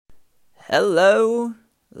Hello,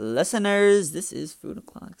 listeners. This is Food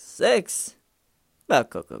O'Clock 6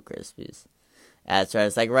 about Cocoa Krispies. That's right.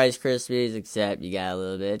 It's like Rice Krispies, except you got a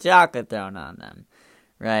little bit of chocolate thrown on them,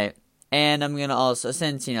 right? And I'm gonna also,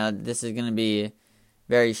 since this is gonna be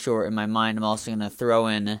very short in my mind, I'm also gonna throw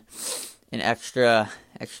in an extra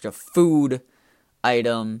food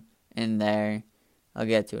item in there. I'll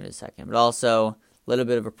get to it in a second, but also a little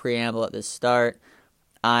bit of a preamble at the start.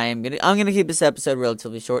 I'm gonna keep this episode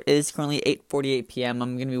relatively short. It is currently 8:48 p.m.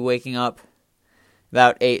 I'm gonna be waking up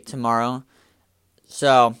about 8 tomorrow,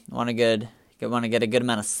 so I want to get a good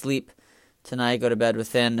amount of sleep tonight. Go to bed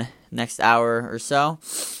within next hour or so.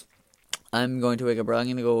 I'm going to wake up early. I'm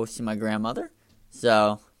gonna go see my grandmother,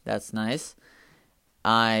 so that's nice.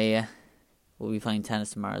 I will be playing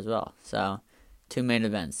tennis tomorrow as well. So 2 main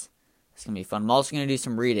events. It's gonna be fun. I'm also gonna do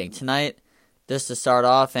some reading tonight, just to start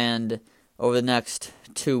off, and over the next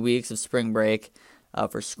 2 weeks of spring break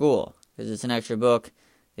for school, because it's an extra book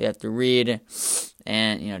you have to read,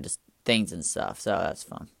 and just things and stuff. So that's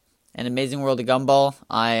fun. And Amazing World of Gumball,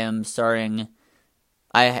 I am starting.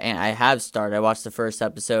 I have started. I watched the first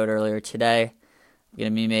episode earlier today. I'm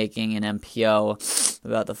gonna be making an MPO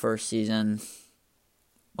about the first season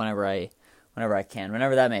whenever I can,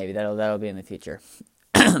 whenever that may be. That'll be in the future.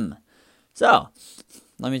 So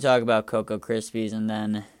let me talk about Cocoa Krispies, and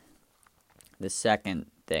then the second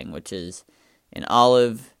thing, which is an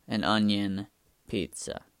olive and onion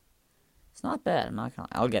pizza. It's not bad.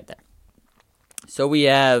 I'll get there. So we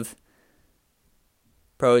have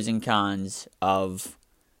pros and cons of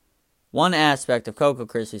one aspect of Cocoa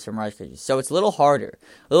Krispies from Rice Krispies. So it's a little harder,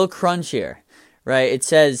 a little crunchier, right? It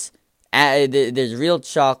says there's real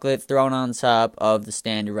chocolate thrown on top of the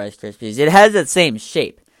standard Rice Krispies. It has that same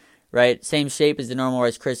shape, right? Same shape as the normal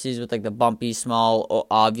Rice Krispies, with like the bumpy, small,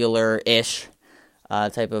 ovular-ish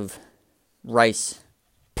type of rice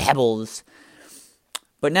pebbles.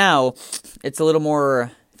 But now it feels a little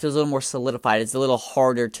more solidified. It's a little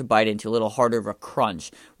harder to bite into, a little harder of a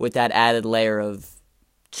crunch with that added layer of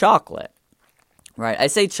chocolate, right? I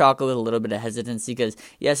say chocolate with a little bit of hesitancy because,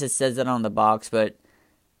 yes, it says that on the box, but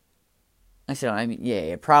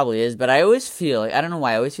it probably is. But I always feel like, I don't know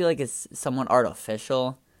why, I always feel like it's somewhat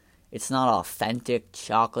artificial. It's not authentic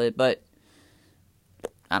chocolate, but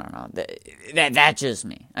I don't know. That's just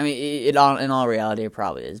me. I mean, in all reality, it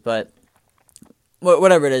probably is. But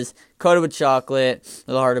whatever it is, coated with chocolate,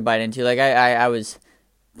 a little hard to bite into. Like, I was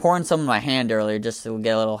pouring some in my hand earlier just to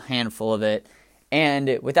get a little handful of it.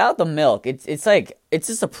 And without the milk, it's a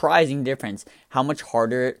surprising difference how much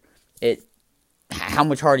harder you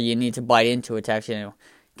need to bite into it to actually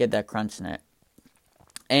get that crunch in it.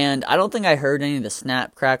 And I don't think I heard any of the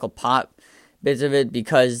snap, crackle, pop bits of it,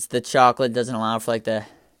 because the chocolate doesn't allow for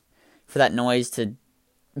that noise to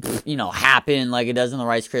happen like it does in the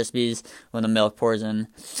Rice Krispies when the milk pours in.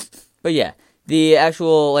 But yeah, the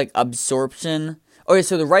actual absorption. Okay,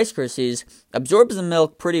 so the Rice Krispies absorbs the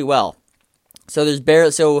milk pretty well. So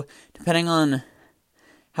depending on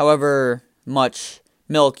however much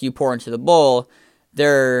milk you pour into the bowl,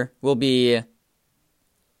 there will be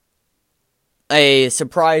a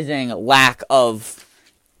surprising lack of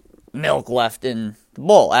milk left in the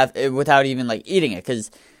bowl without even eating it, because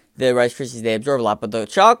the Rice Krispies, they absorb a lot. But the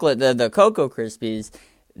chocolate, the Cocoa Krispies,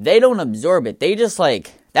 they don't absorb it. They just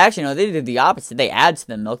actually, no, they do the opposite. They add to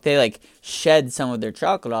the milk. They shed some of their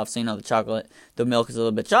chocolate off. So the milk is a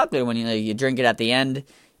little bit chocolatey. When you drink it at the end,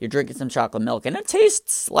 you're drinking some chocolate milk, and it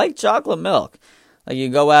tastes like chocolate milk. Like, you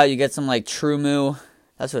go out, you get some True Moo.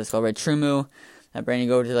 That's what it's called, right? True Moo. That brand, you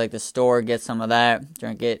go to the store, get some of that,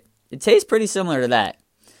 drink it. It tastes pretty similar to that.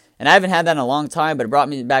 And I haven't had that in a long time, but it brought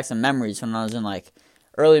me back some memories when I was in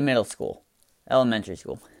early middle school, elementary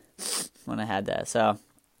school, when I had that. So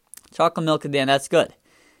chocolate milk at the end, that's good.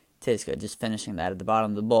 Tastes good. Just finishing that at the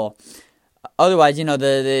bottom of the bowl. Otherwise,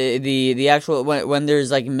 the actual when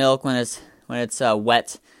there's milk, when it's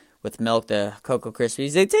wet with milk, the Cocoa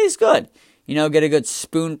Krispies, they taste good. Get a good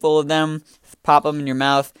spoonful of them, pop them in your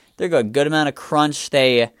mouth. They're good. Good amount of crunch.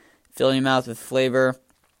 They fill your mouth with flavor.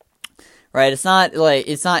 Right? It's not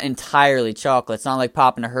entirely chocolate. It's not like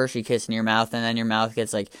popping a Hershey Kiss in your mouth and then your mouth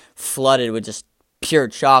gets flooded with just pure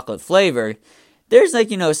chocolate flavor. There's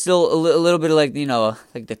still a little bit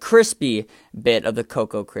of the crispy bit of the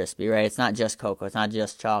Cocoa Krispie, right? It's not just cocoa. It's not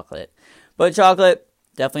just chocolate. But chocolate,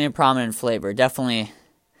 definitely a prominent flavor. Definitely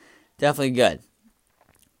good.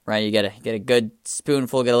 Right? You get a good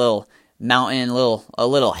spoonful, get a little mountain, a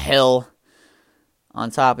little hill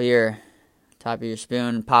on top of your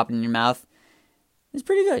spoon, pop it in your mouth. It's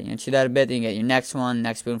pretty good. You chew that a bit, then you get your next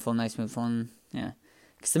spoonful, and yeah.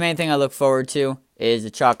 Because the main thing I look forward to is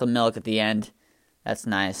the chocolate milk at the end. That's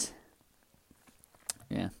nice.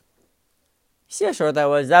 Yeah. See how short that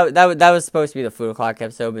was? That was supposed to be the food o'clock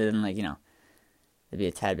episode, but then, like, it'd be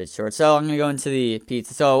a tad bit short. So I'm gonna go into the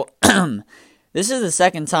pizza. So this is the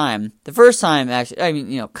second time. The first time, actually, I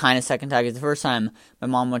mean, kind of second time, because the first time my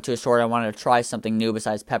mom went to a store, I wanted to try something new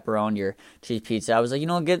besides pepperoni or cheese pizza. I was like,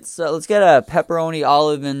 let's get a pepperoni,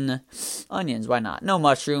 olive, and onions. Why not? No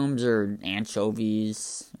mushrooms or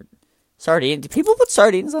anchovies, or sardines. Do people put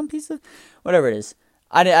sardines on pizza? Whatever it is,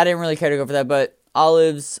 I didn't really care to go for that, but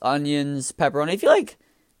olives, onions, pepperoni. I feel like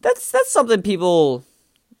that's something people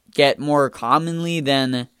get more commonly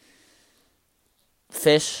than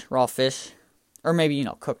fish, raw fish, or maybe,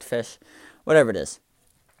 cooked fish, whatever it is.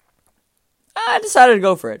 I decided to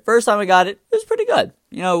go for it. First time I got it, it was pretty good.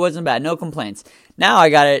 It wasn't bad, no complaints. Now I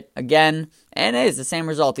got it again, and it's the same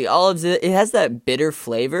result. The olives, it has that bitter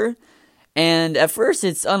flavor, and at first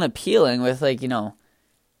it's unappealing with,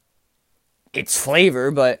 its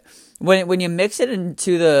flavor, but when you mix it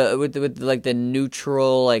into with the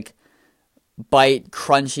neutral, bite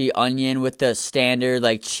crunchy onion with the standard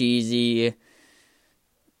cheesy,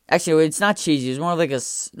 actually it's not cheesy, it was more like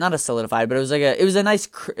not a solidified, but it was a nice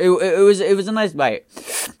it was a nice bite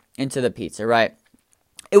into the pizza, right?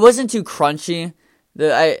 It wasn't too crunchy.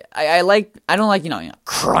 I don't like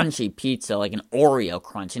crunchy pizza, like an Oreo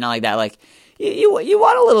crunch, not like that. Like you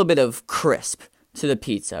want a little bit of crisp to the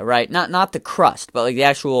pizza, right? Not the crust, but the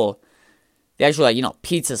actual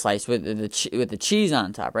pizza slice with the cheese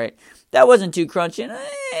on top, right? That wasn't too crunchy. And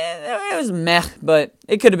it was meh, but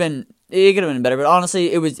it could have been better. But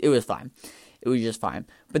honestly, it was fine. It was just fine.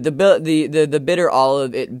 But the bitter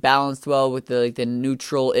olive, it balanced well with the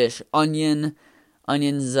neutral-ish onion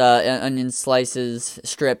slices,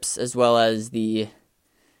 strips, as well as the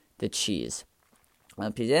cheese.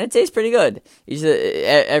 And it tastes pretty good.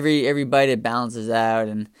 Every bite it balances out,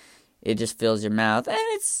 and it just fills your mouth, and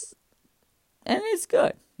it's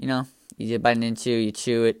good. You bite into, you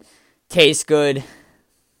chew it, tastes good,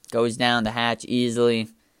 goes down the hatch easily,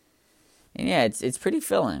 and yeah, it's pretty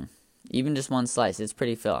filling. Even just one slice, it's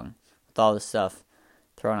pretty filling with all the stuff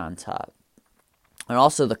thrown on top. And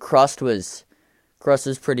also the crust was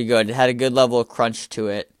pretty good. It had a good level of crunch to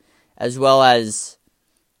it, as well as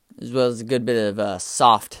a good bit of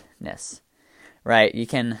softness. Right? You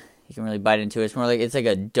can really bite into it. It's like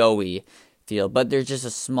a doughy feel, but there's just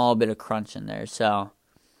a small bit of crunch in there. So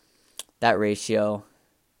that ratio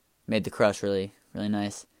made the crust really, really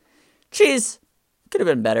nice. Cheese could have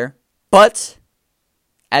been better, but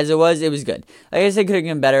as it was good. Like I said, could have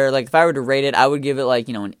been better. Like if I were to rate it, I would give it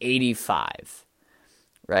an 85.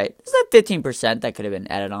 Right? It's that 15% that could have been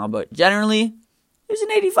added on, but generally it was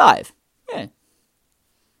an 85. Yeah,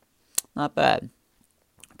 not bad.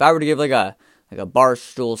 If I were to give a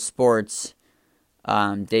Barstool Sports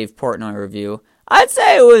Dave Portnoy review, I'd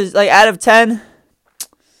say it was out of 10,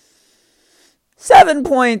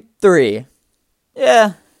 7.3.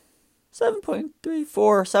 Yeah, 7.34,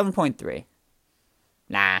 7.3.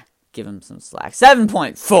 Nah, give him some slack.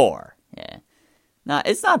 7.4. Yeah,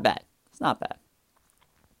 it's not bad. It's not bad.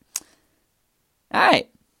 All right.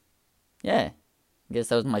 Yeah, I guess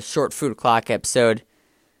that was my short food o'clock episode.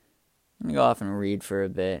 I'm gonna go off and read for a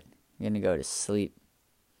bit. I'm gonna go to sleep.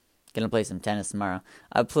 Gonna play some tennis tomorrow.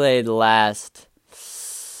 I played the last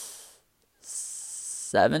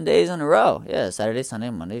 7 days in a row. Yeah, Saturday, Sunday,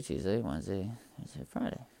 Monday, Tuesday, Wednesday, Thursday,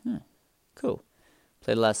 Friday. Cool.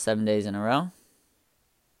 Played the last 7 days in a row.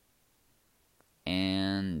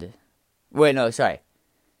 And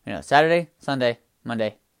Saturday, Sunday,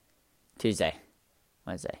 Monday, Tuesday,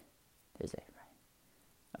 Wednesday, Thursday, Friday.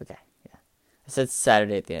 Okay, yeah. I said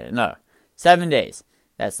Saturday at the end. No, 7 days.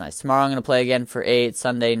 That's nice. Tomorrow I'm going to play again for 8,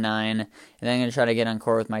 Sunday 9, and then I'm going to try to get on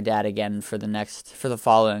court with my dad again for the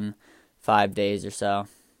following 5 days or so.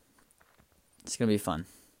 It's going to be fun.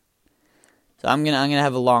 So I'm going to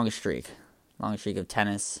have a long streak of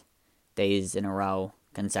tennis days in a row,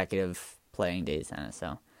 consecutive playing days tennis.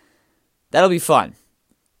 So that'll be fun.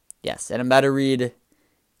 Yes, and I'm about to read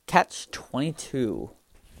Catch-22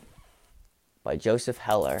 by Joseph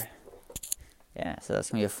Heller. Yeah, so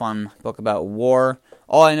that's going to be a fun book about war.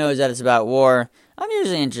 All I know is that it's about war. I'm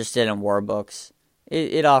usually interested in war books.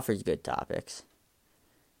 It offers good topics.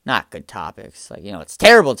 Not good topics. It's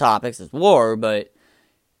terrible topics. It's war, but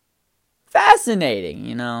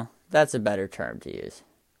fascinating, That's a better term to use.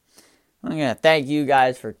 I'm going to thank you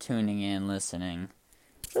guys for tuning in, listening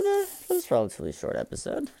for this relatively short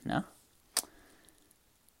episode. No?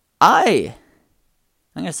 I'm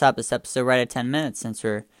going to stop this episode right at 10 minutes since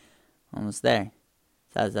we're almost there.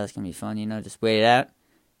 So that's going to be fun, just wait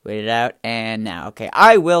it out, and now. Okay,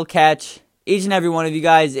 I will catch each and every one of you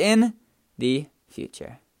guys in the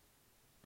future.